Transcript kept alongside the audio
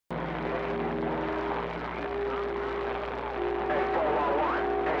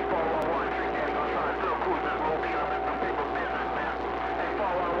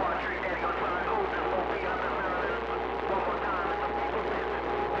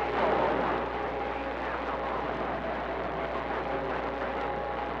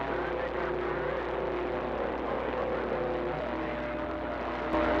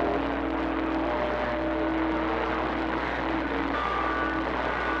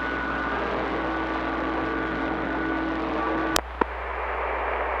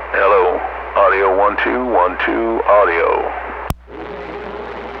1212 audio.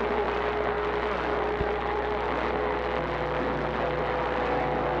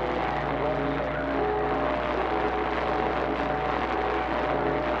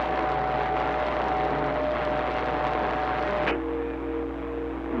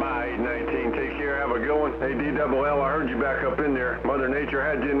 Bye, 19. Take care. Have a good one. Hey, DLL, I heard you back up in there. Mother Nature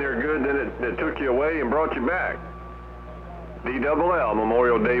had you in there good, then it took you away and brought you back. DLL,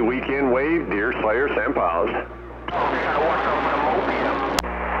 Memorial Day weekend wave, Deer Slayer, Sam Piles.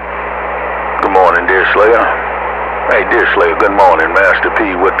 Good morning, Deer Slayer. Hey, Deer Slayer, good morning. Master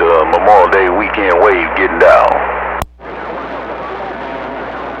P with the Memorial Day weekend wave getting down.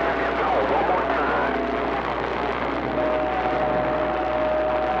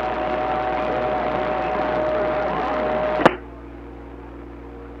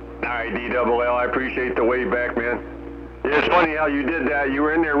 DLL, I appreciate the wave back, man. Yeah, it's funny how you did that. You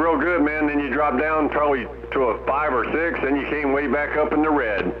were in there real good, man, then you dropped down probably to a 5 or 6, then you came way back up in the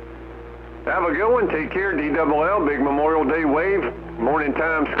red. Have a good one. Take care, DLL. Big Memorial Day wave. Morning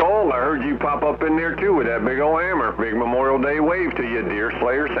time skull. I heard you pop up in there too with that big old hammer. Big Memorial Day wave to you, Deer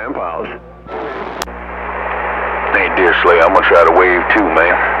Slayer, Sam Piles. Hey, Deer Slayer, I'm gonna try to wave too,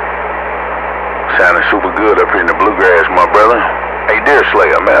 man. Sounding super good up here in the bluegrass, my brother. Hey, Deer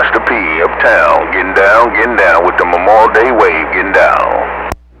Slayer, Master P, uptown, getting down with the Memorial Day wave, getting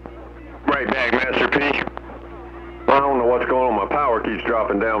down. Right back, Master P. I don't know what's going on. My power keeps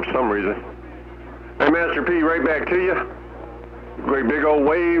dropping down for some reason. Hey, Master P, right back to you. Great big old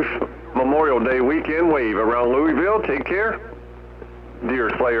wave, Memorial Day weekend wave around Louisville. Take care. Deer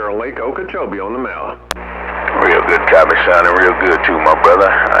Slayer, Lake Okeechobee on the mouth. Real good copy, sounding real good too, my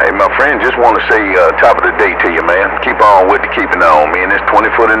brother. Hey, my friend, just want to say top of the day to you, man. Keep on with the keeping on. Me and this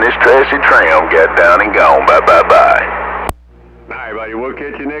 20-foot in this trashy tram got down and gone. Bye. All right, buddy. We'll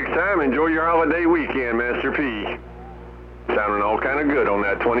catch you next time. Enjoy your holiday weekend, Master P. Sounding all kind of good on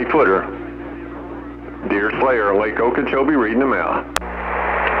that 20-footer. Deer Slayer, Lake Okeechobee, reading them out.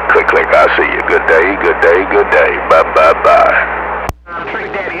 Click, I see you. Good day. Bye.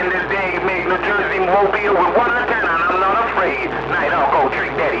 Trick Daddy in this day made New Jersey Mobile with one antenna, and I'm not afraid. Night Hawk, oh,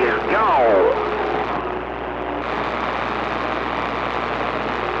 Trick Daddy is gone.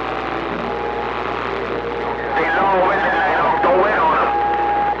 They long with the Night Hawk, don't wait on them.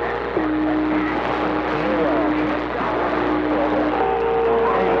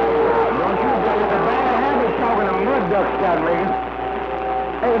 Don't you get in the bad habit talking to mud ducks, got me.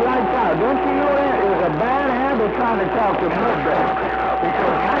 Hey, lights out. Don't you know that? It was a bad habit trying to talk to mud ducks.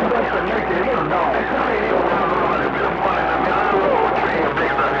 Because mud ducks will make you look dog.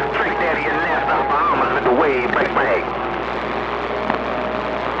 Trick Daddy in Florda Bahamas with the wave back.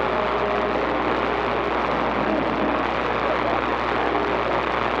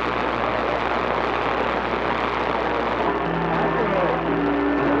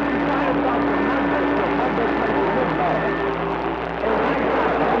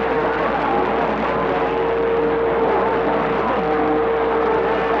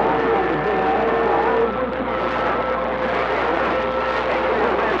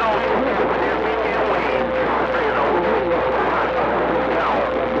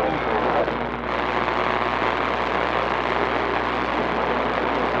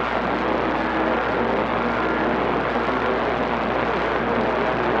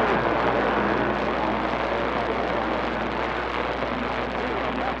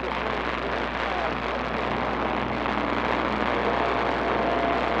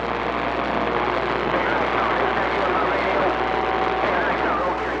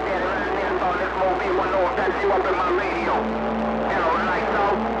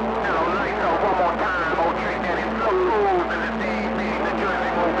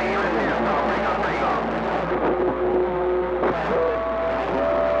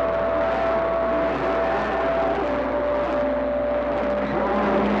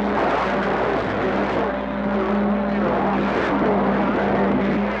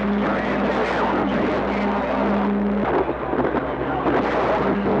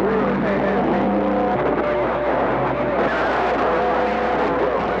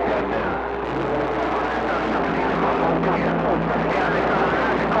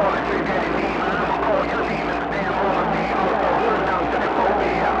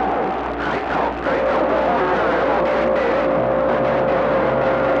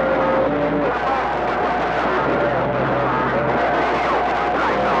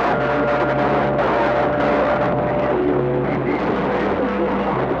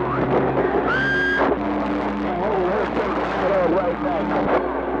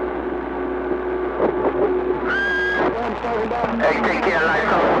 Hey, take care,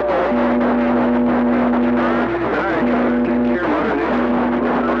 lights off.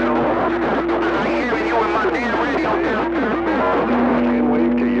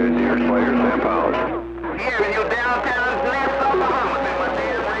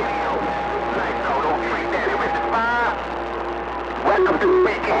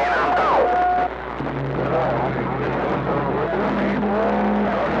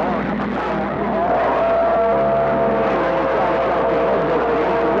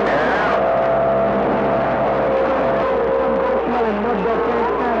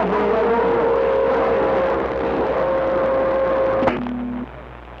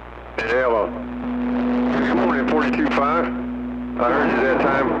 42.5. I heard you that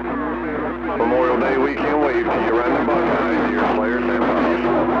time. Memorial Day weekend wave to you around the Buckeyes, dear Slayer. Stand by.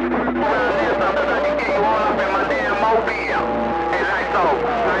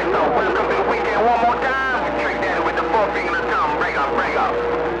 Welcome to the weekend one more time. Trick Daddy with the 4 finger thumb. Break up, break up.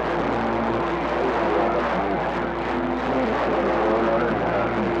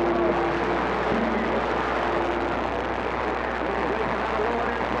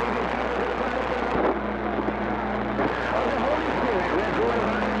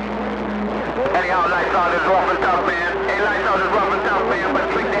 Anyhow, lights out is rough and tough, man. Hey, lights out is rough and tough, man.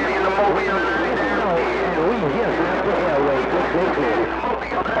 But Trick Daddy in the mobile line down here. We just left the airway. Good, good.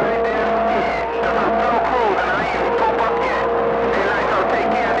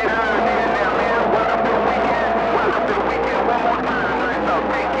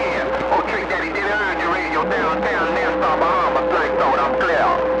 Downtown, Florda Bahamas, like so, I'm clear.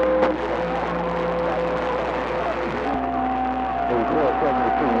 Hey,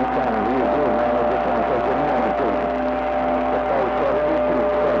 472, you sound real good, man. I just want to take your morning to you. The 472,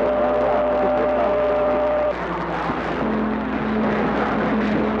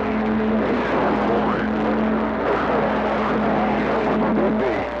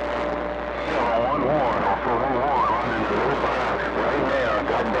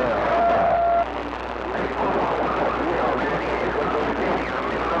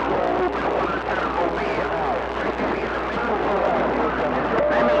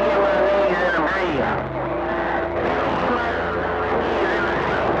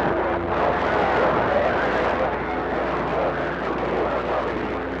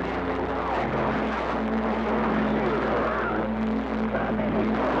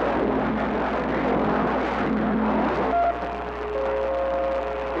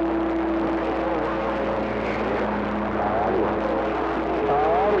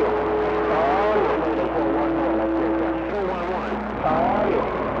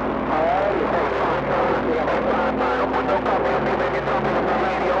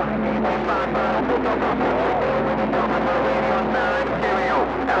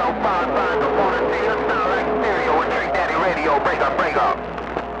 Break up.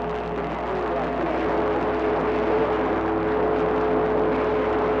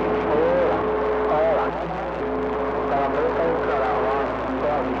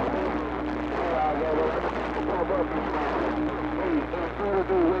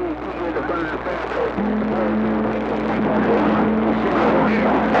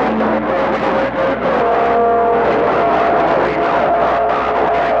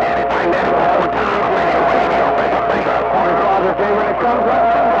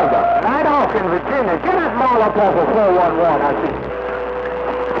 Night off in Virginia. Get that mall up off of 411, I see.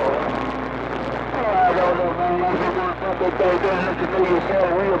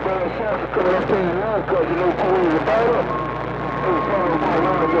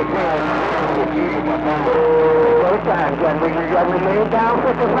 What time, John? You got me laid down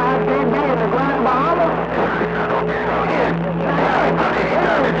 55 dB in the Grand Bahamas?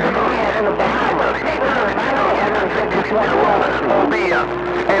 In the Bahamas.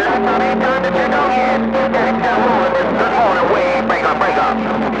 And I thought he turned it to no yet. And it's still rolling this good morning wave. Break up, break up.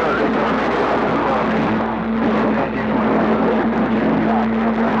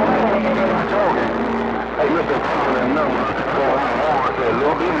 Hey, listen, call that number. Go on, say a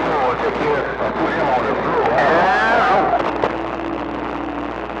little bit more. Take care. Put him on the floor.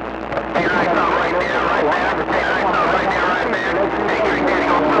 Hey, lights out right there, right there. Hey, lights out right there, right there. Hey, Trick Daddy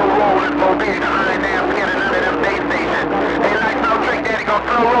gon' slow roll this mobile behind there. I'm scared of none of them base stations. Hey, lights out, Trick Daddy gon'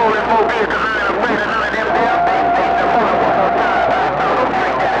 slow roll this mobile behind. I'm afraid of none of them damn base stations. Hold on one more time. Lights out,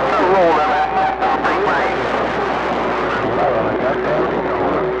 Trick Daddy slow roll them. Big right.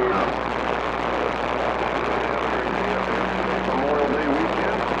 Memorial Day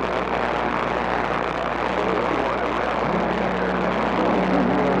weekend.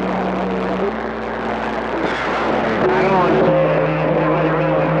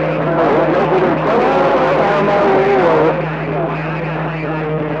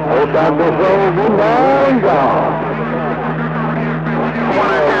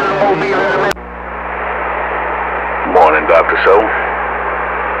 Morning, Dr. So.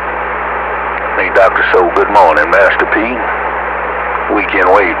 Hey, Dr. So, good morning, Master P. Weekend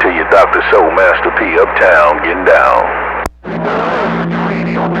wave to you, Dr. So, Master P, uptown, getting down.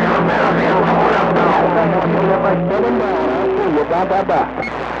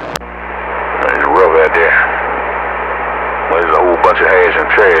 It's rough out there. Well, there's a whole bunch of hash and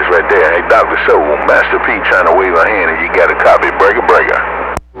trash right there. Hey, Dr. So, Master P trying to wave a hand if you got a copy. Breaker, breaker.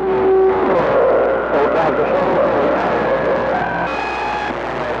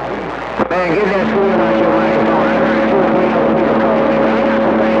 Man, get that fool out your mind.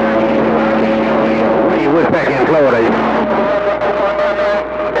 Florida.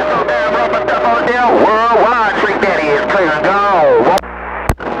 Worldwide, Trick Daddy is clear and gone.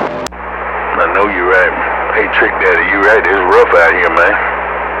 I know you're right. Hey, Trick Daddy, you're right. It's rough out here, man.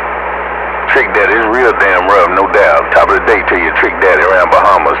 Trick Daddy, it's real damn rough, no doubt. Top of the day to you, Trick Daddy, around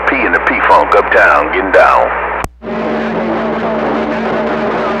Bahamas. P and the P-Funk uptown, getting down.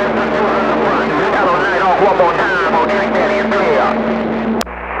 One more time on Trick Daddy is clear.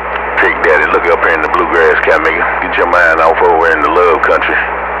 Trick Daddy, look up here in the bluegrass, cat nigga. Get your mind off over in the love country.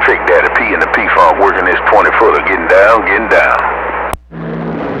 Trick Daddy, P and the P-Funk working this 20-footer, getting down, getting down.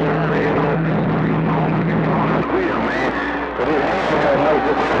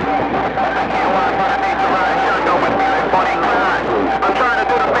 I'm trying to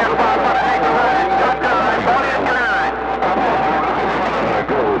do the best part for the next ride.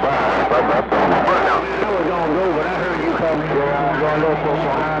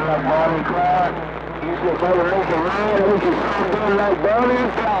 Bonnie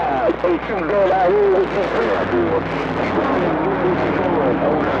and Clyde. They're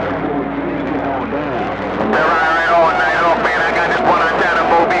riding all night long, man. I got this one antenna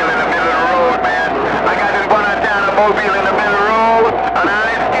mobile in the middle of the road, man. I got this one antenna mobile in the middle of the road, and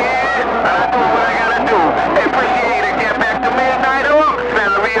I ain't scared, and I do what I gotta do. Hey, appreciate it. Get back to midnight, oh,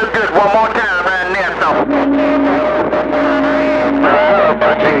 sound real good. One more time, right there, so.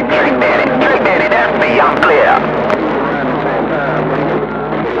 Trick Daddy, that's me. I'm clear.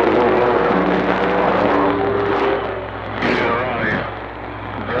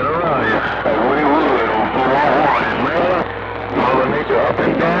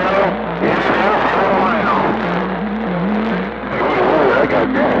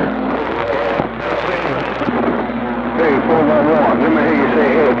 Hey, 411, let me hear you say,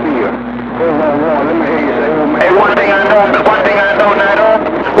 hey, Peter. 411, let me hear you say, oh, man. Hey, one thing I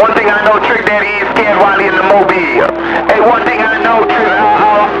know, Trick Daddy is scared while he's in the mobile. Hey, one thing I know, Trick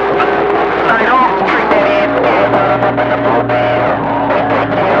Daddy is scared while I'm in the mobile.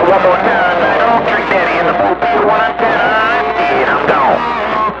 One more time, Trick Daddy in the mobile. One time, yeah, I'm gone.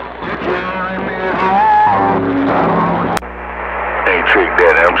 Hey, Trick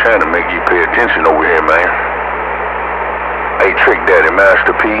Daddy, I'm trying to make you pay attention over here, man. Hey, Trick Daddy,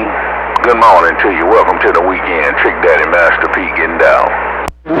 Master P. Good morning to you. Welcome to the weekend. Trick Daddy, Master P, getting down.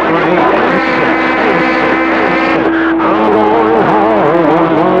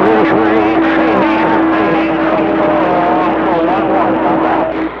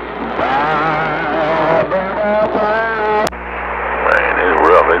 Man, it's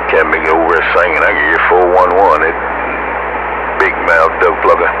rough. It can't make it over here singing. I can hear 411. It big mouth duck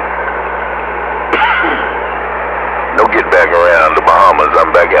plugger. No get back around the Bahamas.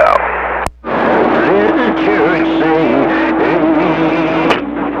 I'm back out. Let the church sing.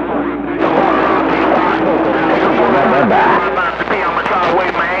 Master P, I'ma try to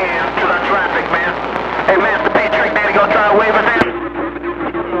wave my hands to the traffic, man. Hey, Master P, Trick Daddy gonna try to wave his hand.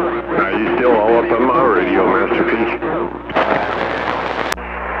 Are you still all up on my radio, Master P?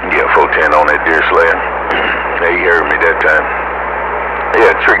 Yeah, 410 on that Deer Slayer. Hey, you heard me that time.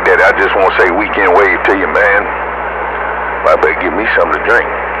 Yeah, Trick Daddy, I just want to say weekend wave to you, man. I better give me something to drink.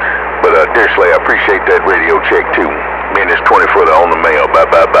 But, Deer Slayer, I appreciate that radio check, too. Me and this 20-footer on the mail. Bye.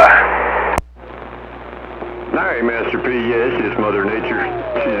 All right, Master P, yeah, it's just Mother Nature.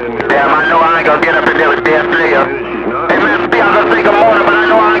 She's in there. Damn, I know I ain't gonna get up in there with Death Slayer. She's not. Hey, Master P, I was gonna say good morning, but I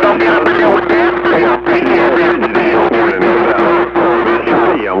know I ain't gonna get up in there with Death Slayer. Master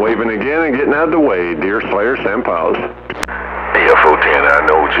P, I'm waving again and getting out of the way. Deer Slayer, Sam Piles. Yeah, 410, I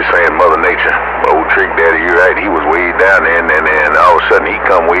know what you're saying, Mother Nature. Old Trick Daddy, you're right. He was way down there, and all of a sudden he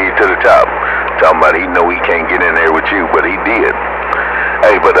come way to the top. Talking about he know he can't get in there with you, but he did.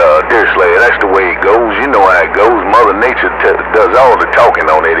 Hey, but Deer Slayer, that's the way it goes. You know how it goes. Mother Nature does all the talking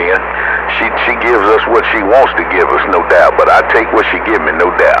on it end. She gives us what she wants to give us, no doubt. But I take what she give me, no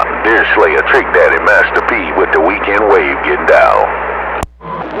doubt. Deer Slayer, Trick Daddy, Master P with the weekend wave getting down.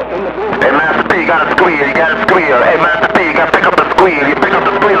 Hey, Master P, you gotta squeal, Hey, Master P, you gotta pick up the squeal. You pick up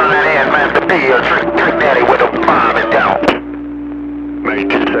the squeal on that ass, Master P. Trick Daddy with a 5 and down.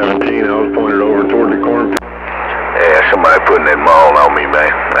 Make it 17, I was pointed over toward the corn. Yeah, somebody putting that maul on me,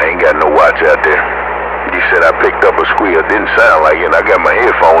 man. I ain't got no watch out there. You said I picked up a squeal. Didn't sound like it. I got my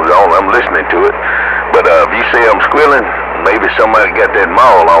earphones on. I'm listening to it. But if you say I'm squealing, maybe somebody got that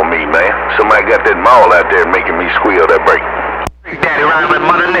maul on me, man. Somebody got that maul out there making me squeal that break. Trick Daddy riding with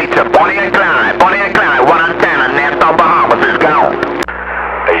Mother Nature. Bonnie and Clyde, one antenna, Nassau, Bahamas is gone.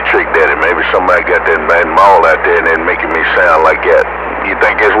 Hey, Trick Daddy, maybe somebody got that bad maul out there and then making me sound like that. You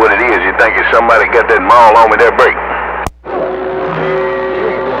think that's what it is? You think it's somebody got that maul on me that break?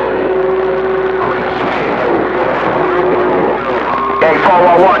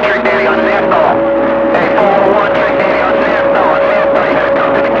 411 Trick Daddy on Nassau. Hey, 411 Trick Daddy on Nassau. Nassau, you gotta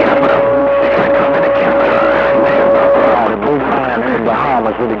come to the capital. You gotta come to the capital. Oh, the big man in the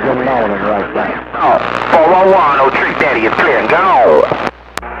Bahamas with a good morning right there. Oh, 411, oh Trick Daddy is clear and gone.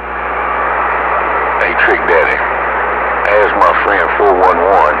 Hey, Trick Daddy, ask my friend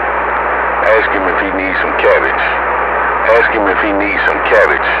 411. Ask him if he needs some cabbage. Ask him if he needs some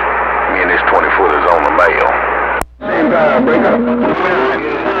cabbage. Me and his 20-footer's on the mail. Same time, break up.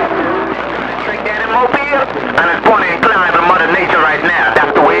 Trick Daddy Mobile, and it's pointing and climbing to Mother Nature right now.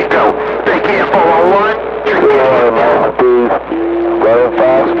 That's the way it goes. Take care, 411. Trick Daddy.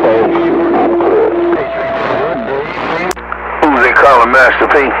 Who's they calling Master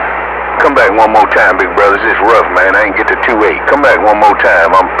P? Come back one more time, big brothers. It's rough, man. I ain't get to 2-8. Come back one more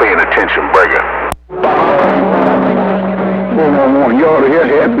time. I'm paying attention, breaker. 411, you ought to hear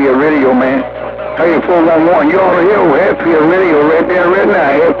Hatfield radio, man. Hey, 411, you ought to hear Hatfield radio right there, right now.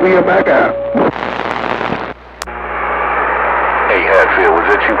 Hatfield back out. Hey, Hatfield, was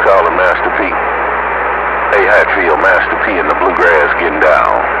that you calling Master P? Hey, Hatfield, Master P in the bluegrass getting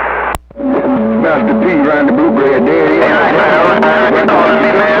down. Master P riding the bluegrass there. Hey, you calling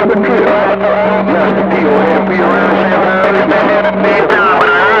me, man? Master P or Hatfield around the same time. Big time, but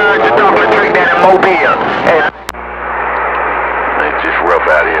I heard you talking to Trick Daddy Mobile. Hey, It's just rough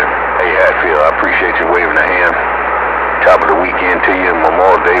out here. Hey, Hatfield, I appreciate you waving a hand. Top of the weekend to you,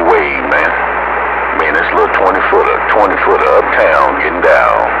 Memorial Day wave, man. Man, this little 20-footer uptown getting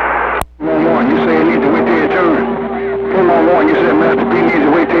down. 411, you say you need to wait till your turn. 411, you said Master P needs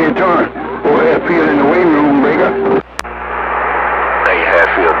to wait till your turn. Or Hatfield in the waiting room, breaker. Hey,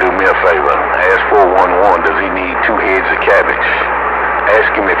 Hatfield, do me a favor. Ask 411, does he need 2 heads of cabbage?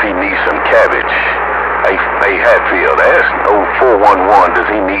 Ask him if he needs some cabbage. Hey, Hatfield, ask old 411, does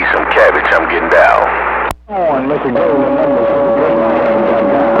he need some cabbage? I'm getting down. On, let's go to the numbers.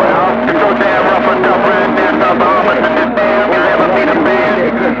 well, it's so damn rough and tough right there, Florda Bahamas, and this damn you'll ever be the man.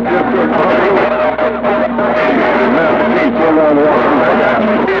 Master P, 411, right now.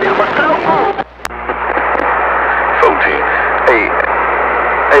 It was so cool. 14. Hey,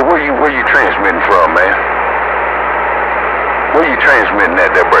 where you transmitting from, man? Where you transmitting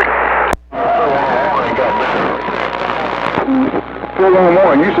at that break?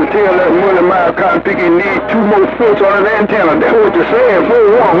 411, you should tell that Mully Mile cotton picker he needs 2 more foot on his antenna. That's what you're saying,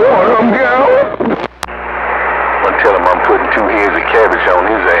 411, girl. Well, tell him I'm putting 2 heads of cabbage on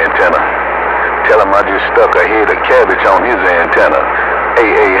his antenna. Tell him I just stuck a head of cabbage on his antenna.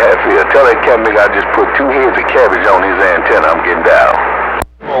 Hey, Hatfield, tell that cat nigga I just put 2 heads of cabbage on his antenna. I'm getting down.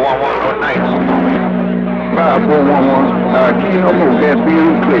 411, good night. 411, key no more,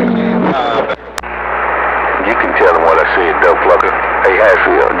 Hatfield clear. You can tell him what I said, Doug Plucker. Hey,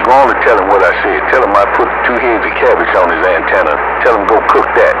 Hatfield, you only tell him what I said. Tell him I put 2 heads of cabbage on his antenna. Tell him go cook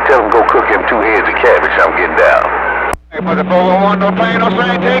that. Tell him go cook him 2 heads of cabbage. I'm getting down. Hey, Mother 411, no plane, no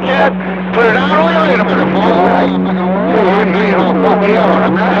sign, take yet. Put it out on you, Mother 411.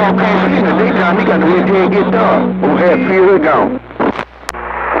 In the daytime, he got to wait till it gets dark. Oh, Hatfield gone.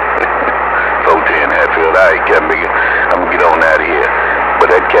 410, Hatfield. All right, cat nigga. I'm gonna get on out of here.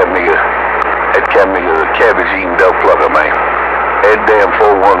 But that cat nigga's a cabbage-eating duck plucker, man. That damn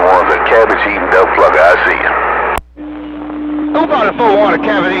 411's a cabbage-eating duck plucker. I see you. Who bought a 411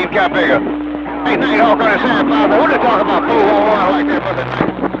 cabbage-eating cat bigger? Hey, Nighthawk on the sandflower. Who they talking about 411 like that, Mother?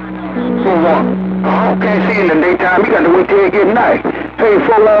 411. Hawk can't see in the daytime, he got to wait till it get night. Hey,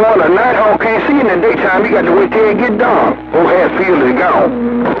 411, a Nighthawk can't see in the daytime, he got to wait till it get dark. Oh, Hatfield is gone.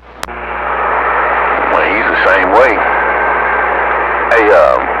 Well, he's the same way. Hey,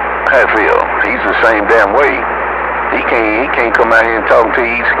 Hatfield, he's the same damn way. He can't come out here and talk until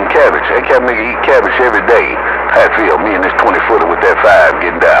he eats some cabbage. That cat nigga eat cabbage every day. Hatfield, me and this 20-footer with that 5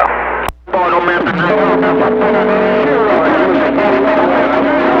 getting down. Boy, no man,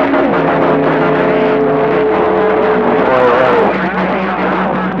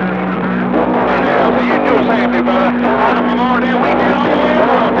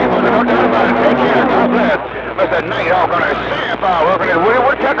 Mr. Nighthawk on a sandflower working at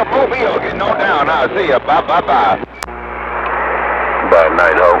Woodchucker Mobile. No down. I'll see you. Bye. Bye,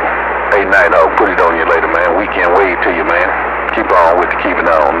 Nighthawk. Hey, Nighthawk, put it on you later, man. Weekend wave to you, man. Keep on with the keeping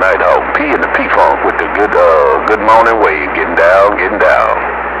on. Nighthawk P and the P-Funk with the good morning wave. Getting down.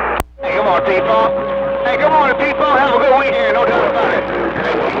 Hey, come on, T-Funk. Hey, come on, T-Funk. Have a good weekend. No doubt about it.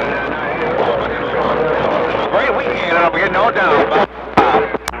 Great weekend. I'm getting no down. Bye.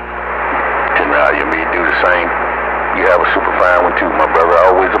 Now you me do the same. You have a super fine one too, my brother.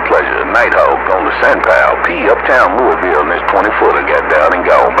 Always a pleasure. Nighthawk on the Sandpile P uptown Louisville, and this 20-footer got down and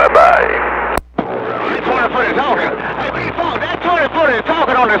gone. Bye-bye. that 20-footer talking. Hey, P-Funk, that 20-footer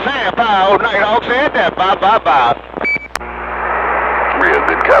talking on the sand pile all night. Hawk said that. Bye, bye, bye. Real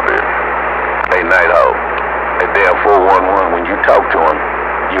good copy. Hey, Nighthawk. That damn 411, when you talk to him,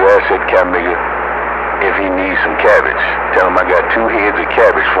 you ask that cat nigga if he needs some cabbage. Tell him I got 2 heads of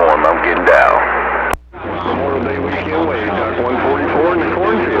cabbage for him. I'm getting down. Memorial Day weekend wave, Dock 144 in the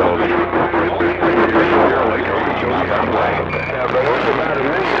cornfield.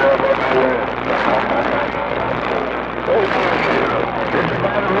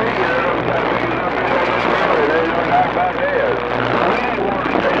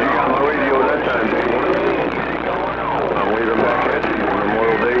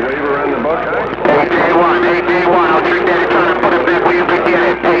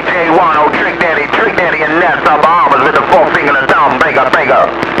 Trick Daddy and Florda Bahamas with the 4 finger and thumb, breaker.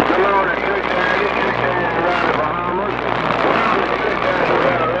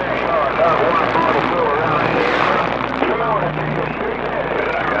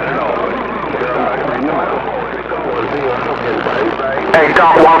 Hey,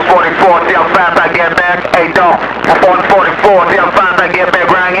 Doc 144, see how fast I get back. Hey, Doc 144, see how fast I get back,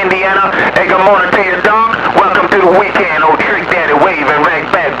 Ryan, Indiana. Hey, good morning to you, Doc. Welcome to the weekend, old Trick Daddy waving right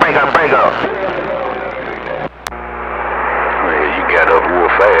back, breaker. Got up real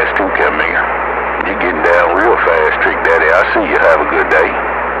fast too, Cat nigga. You getting down real fast, Trick Daddy. I see you. Have a good day.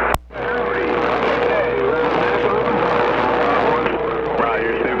 Right,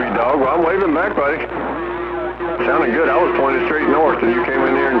 you're Snoopy Dog. Well, I'm waving back, buddy. Sounded good. I was pointed straight north, and you came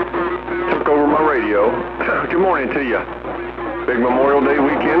in here and took over my radio. Good morning to you. Big Memorial Day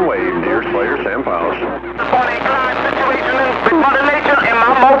weekend wave, Deer Slayer, Sam Powers. Situation with Mother Nature and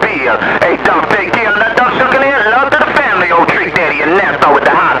my mobile. Hey, Doc, take care of that duck sucking in. Love to the family, old Trick Daddy and Nesta with the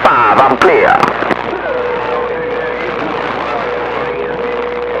high five. I'm clear.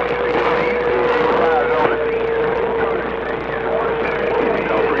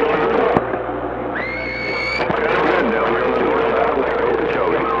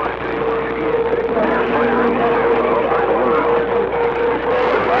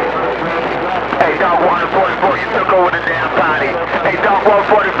 Hey, Doc 144, you took over the damn party. Hey, Doc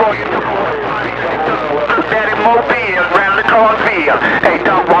 144, you took over the party. Daddy Mobile, round the cornfield. Hey,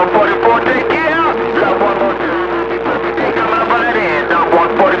 Doc 144, take care. Love one more time. Hey, coming up on that end. Doc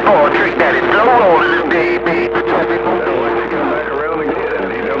 144, Trick Daddy, slow rolling this baby. Come back around again,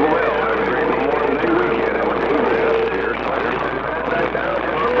 DLL. Have a great Memorial Day weekend. And we'll do this, Deer Slayer.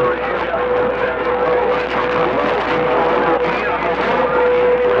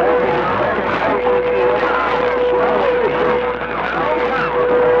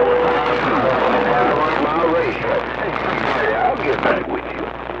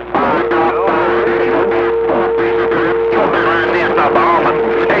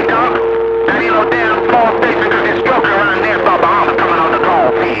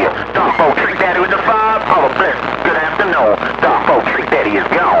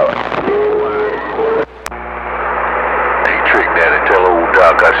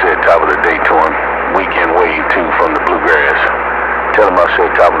 I said top of the day to him. Weekend wave 2 from the bluegrass. Tell him I said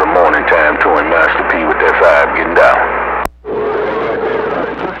top of the morning time to him, Master P with that 5 getting down.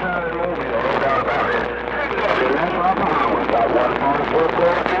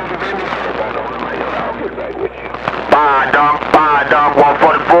 Bye, Doc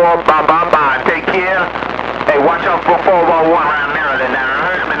 144, bye. Take care. Hey, watch out for 411 around Maryland. Now, I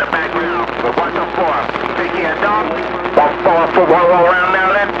heard him in the background, but watch out for him. Take care, Doc. 411 around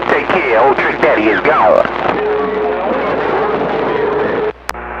Maryland. Take care. Old Trick Daddy is gone.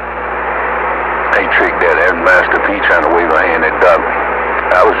 Hey, Trick Daddy, that's Master P trying to wave a hand at Doc.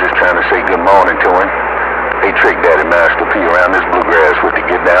 I was just trying to say good morning to him. Hey, Trick Daddy, Master P around this bluegrass with the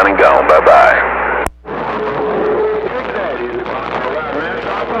get down and gone. Bye-bye.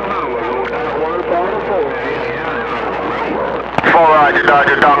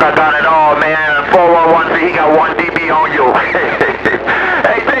 Roger, Doc, I got it all, man. 411, see, he got 1 dB on you.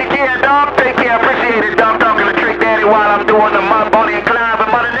 Hey, take care, Doc. Take care. Appreciate it, Doc. Talking to Trick Daddy while I'm doing the Mud Bunny and Climb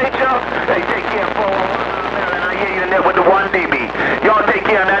and Mother Nature. Hey, take care, 411, and I hear you in there with the 1 dB. Y'all take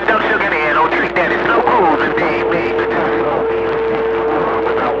care of that duck sugar in. Oh, Trick Daddy, slow cruising, dB.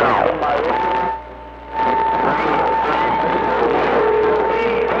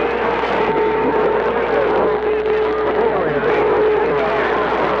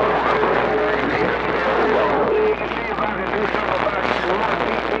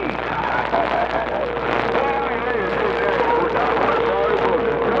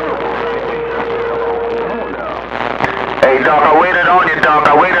 Doc, I waited on you, Doc.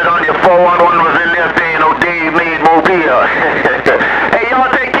 I waited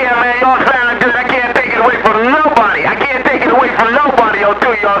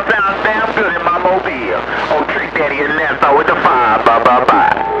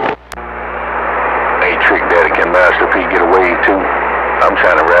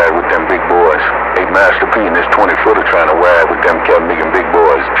P in this 20-footer trying to ride with them Cat Megan big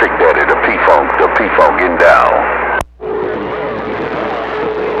boys. Trick Daddy, the P-Funk getting down.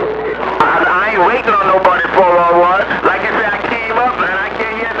 I ain't waiting on nobody 411. Like you said, I came up and I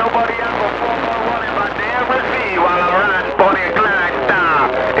can't hear nobody else but 411 in my damn receive while I'm riding Bonnie and Clyde style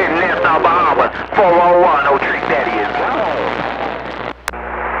in Florda Bahamas. 411, no Trick Daddy is gone.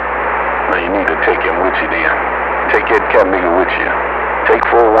 Well, you need to take him with you then. Take that Cat Megan with you. Take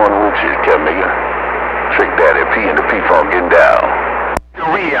 411 with you, Cat Megan. Trick Daddy, P and the P-Funk getting down.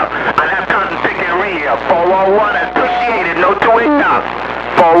 Real, and that's cotton picking real. 411, appreciated, no to it up.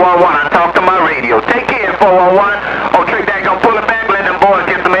 411, I talk to my radio. Take care, 411. Oh, Trick Daddy gonna pull it back, let them boys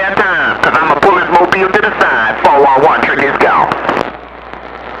get some air time. Cause I'ma pull his mobile to the side. 411, Trick is gone.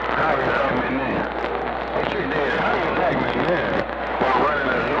 How you like me now? Hey, Trick Daddy, how you like me now? While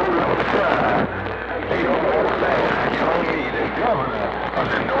running a load on the side. They don't want that. You don't need the governor of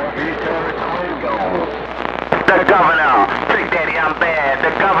the Northeast Territory gone. The governor. Trick Daddy, I'm bad.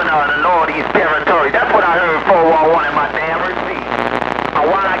 The governor of the Northeast Territory. That's what I heard 411 in my damn receipt. And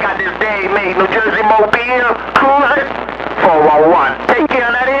while I got this day-made New Jersey mobile cruising, 411, take care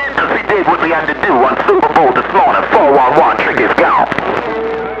of that end, cause he did what we had to do on Super Bowl this morning. 411, Trick is gone.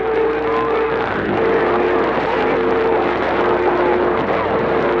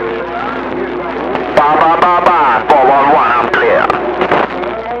 Bye, bye, bye, bye. 411, I'm clear.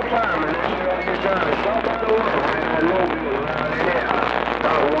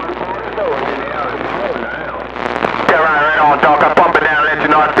 Right on, Doc. I pump it down, let you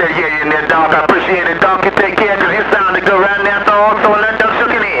know I said, yeah, you in there, Doc. I appreciate it, Doc. You take care, cause you sounded good right now, dog. So let them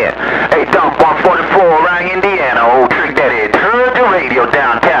shook in here. Hey, Doc, 144, Rang, Indiana. Old Trick Daddy. Heard the radio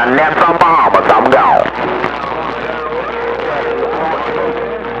downtown, Nassau, Bahamas. I'm gone.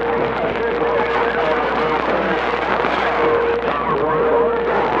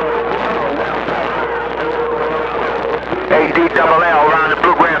 Hey, D-double-L, around the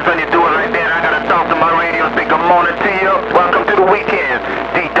bluegrass, son, you do it right there. I gotta talk to my radio, say good morning to you. Welcome to the weekend.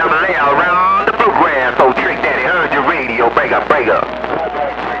 D-double-L, around the bluegrass. Oh, Trick Daddy, heard your radio. Break up, break up.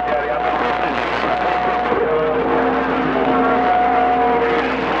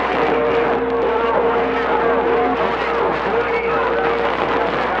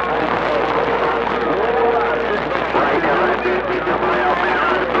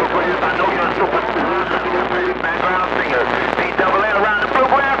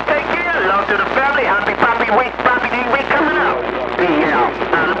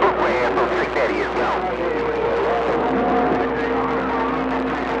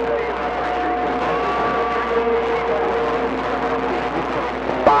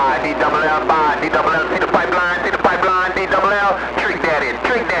 D-double-L, see the pipeline, D-double-L, Trick Daddy,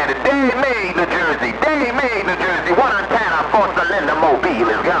 day-made New Jersey, New Jersey, one antenna, Fort Cylinder, Mobile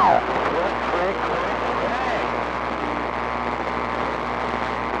is gone.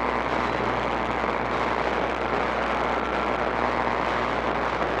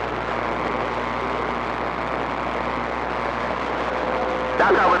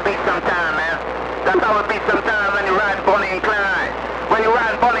 That's how it be sometime, man. That's how it be sometime when you ride Bonnie and Clyde. When you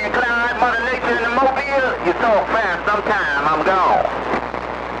ride Bonnie and Clyde, Mother Nature in the mobile, you talk fast sometime, I'm gone.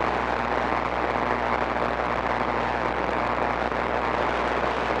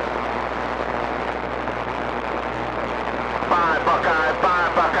 Bye, Buckeye.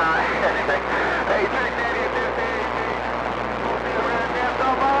 Hey, Trick Daddy, this is around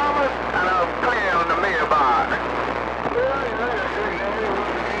Nassau, Bahamas, and I'm clear on the mailbox.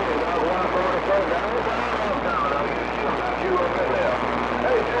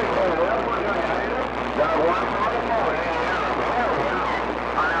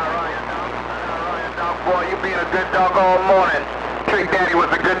 Boy, you been a good dog all morning. Trick Daddy was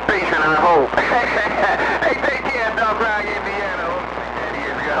a good patient, I hope. Hey, take care, Dog Rock, Indiana.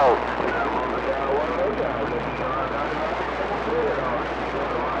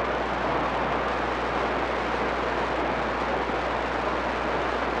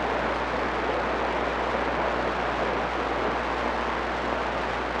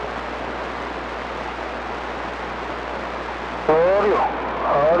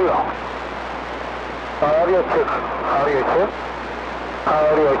 Trick Daddy is go.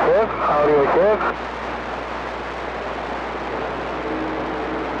 Audio check.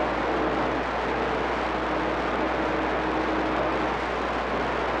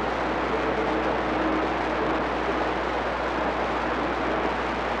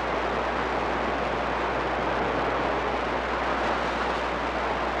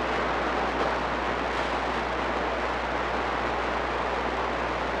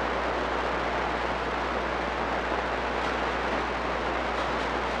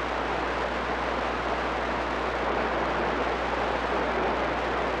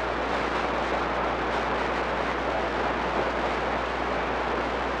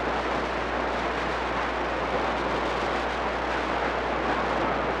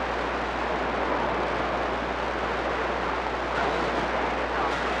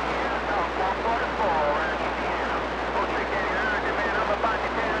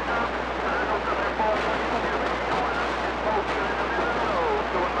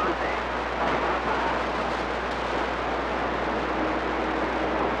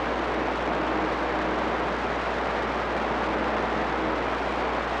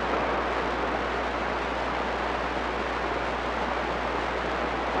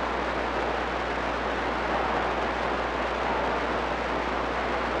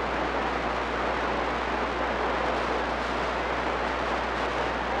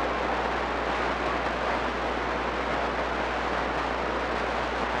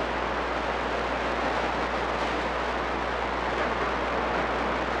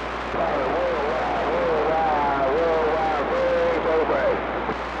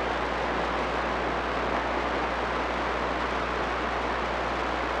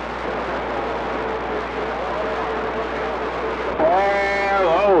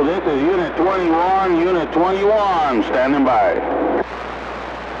 is Unit 21, Unit 21, standing by.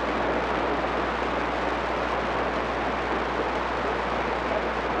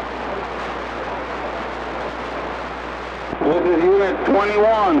 This is Unit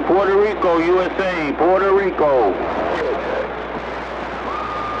 21, Puerto Rico, USA, Puerto Rico.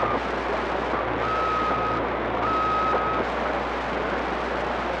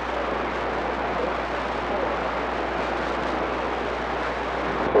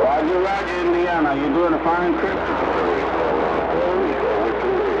 Roger, Roger, Indiana. You're doing a fine trip to Puerto Rico.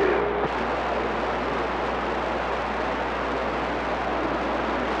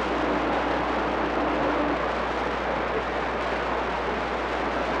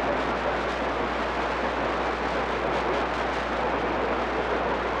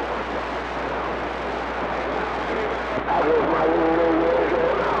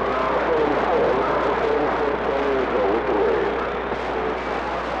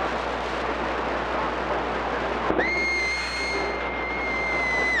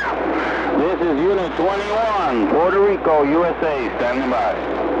 This is Unit 21, Puerto Rico, USA, standing by.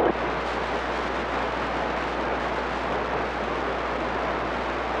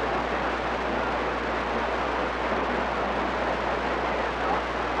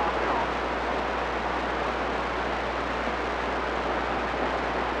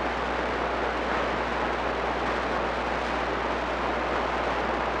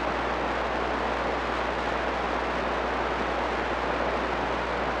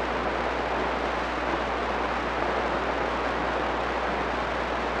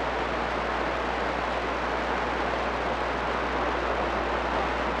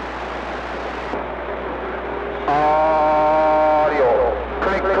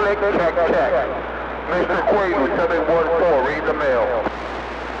 Check. Mr. Quayle, 714, read the mail.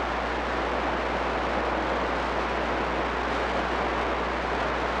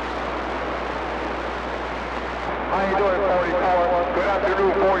 How you doing, 44? Good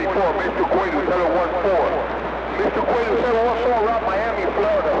afternoon, 44. Mr. Quayle, 714. Mr. Quayle, 714, around Miami,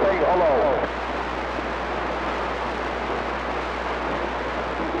 Florida. Say hello.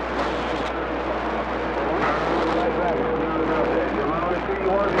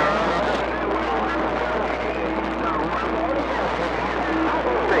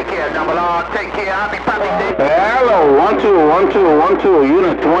 Take care, double R. Take care. I'll be popping this. Hello, 12,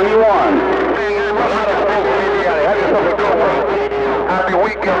 Unit 21. Happy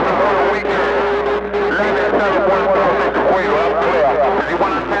weekend. Landon 714, Mr. Quayle, I'm clear. If you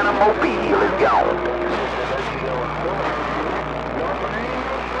want to send a mobile, let's go.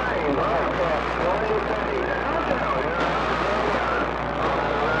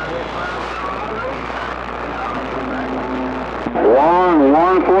 One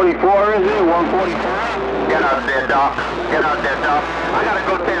 144, is it? 145? Get out there, Doc. Get out there, Doc. I gotta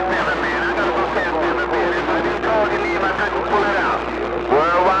go 10-7, man. I gotta go 10-7, man. If I didn't call you, leave, I couldn't pull it out.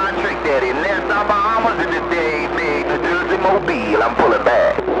 Worldwide Trick Daddy. Florda Bahamas in this day, big New Jersey Mobile. I'm pulling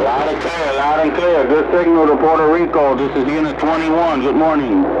back. Loud and clear, loud and clear. Good signal to Puerto Rico. This is Unit 21. Good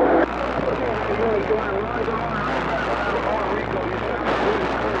morning.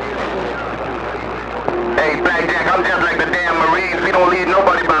 Hey, Blackjack, I'm just like the damn Marines. We don't leave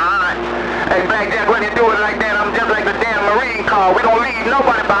nobody behind. Hey, Blackjack, when you do it like that, I'm just like the damn Marine car. We don't leave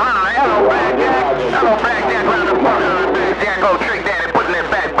nobody behind. Hello, Blackjack. Hello, Blackjack. Round the fuck on Blackjack. Go Trick Daddy, putting it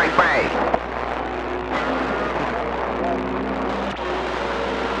back, bang, bang.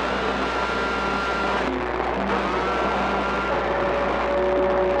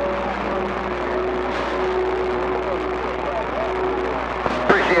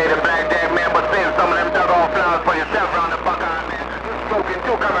 Appreciate it, Blackjack, man, but save some of them dug-off flowers for yourself round the Buckeye, man. You're smoking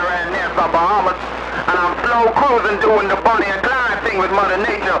too coming right in there, some Bahamas. And I'm slow cruising doing the Bonnie and Clyde thing with Mother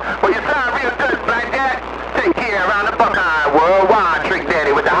Nature. But you sound real good, Blackjack. Take care around the Buckeye. Worldwide Trick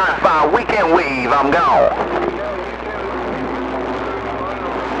Daddy with the hot fire weekend wave. I'm gone.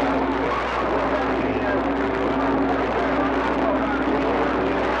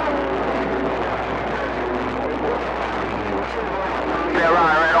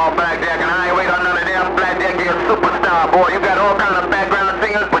 Right on, Blackjack, and I ain't wait on none of them. Blackjack, you're a superstar, boy. You got all kind of background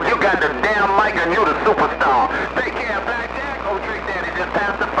singers, but you got the damn mic and you the superstar. Take care, Blackjack. Oh, Trick Daddy, just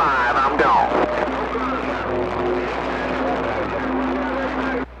past the 5. I'm gone.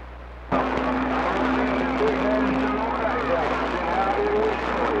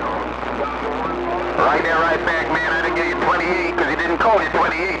 Right there, right back, man. I didn't give you 28 because he didn't call you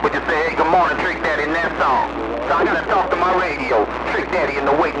 28, but you say, hey, good morning, Trick Daddy, in that song. So I gotta talk to my radio. Trick Daddy in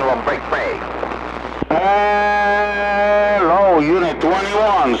the waiting room, break frag. Hello, Unit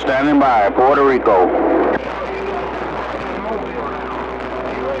 21, standing by, Puerto Rico.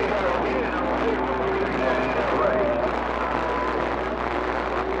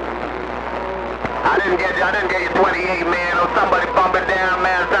 I didn't get you 28, man. Or somebody bump it down,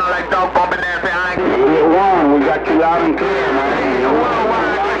 man. Sound like dog bumping down. Say, I ain't... Unit 1, we got you loud and clear, man. Unit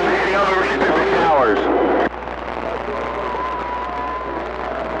 1, Hours.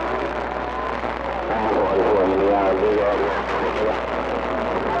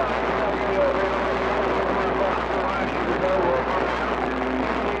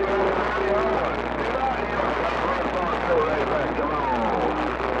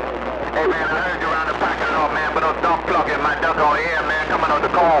 Hey, man, I heard you around the parking lot, man, but don't plug in my duck on here, man, coming on the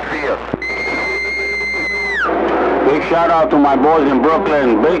cornfield. Big shout out to my boys in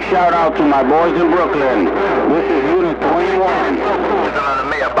Brooklyn. Big shout out to my boys in Brooklyn. This is Unit 21. It's on the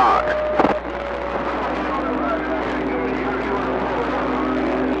mailbox.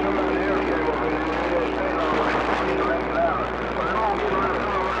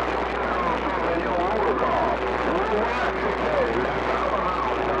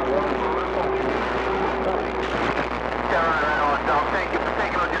 Thank you for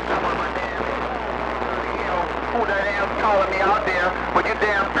taking on your stuff on my damn. Who the hell's calling me out there? But you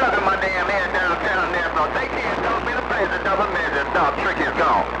damn plugging my damn head downtown there, so they can't tell me the place, the double measure. Dog trick is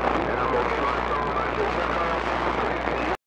gone.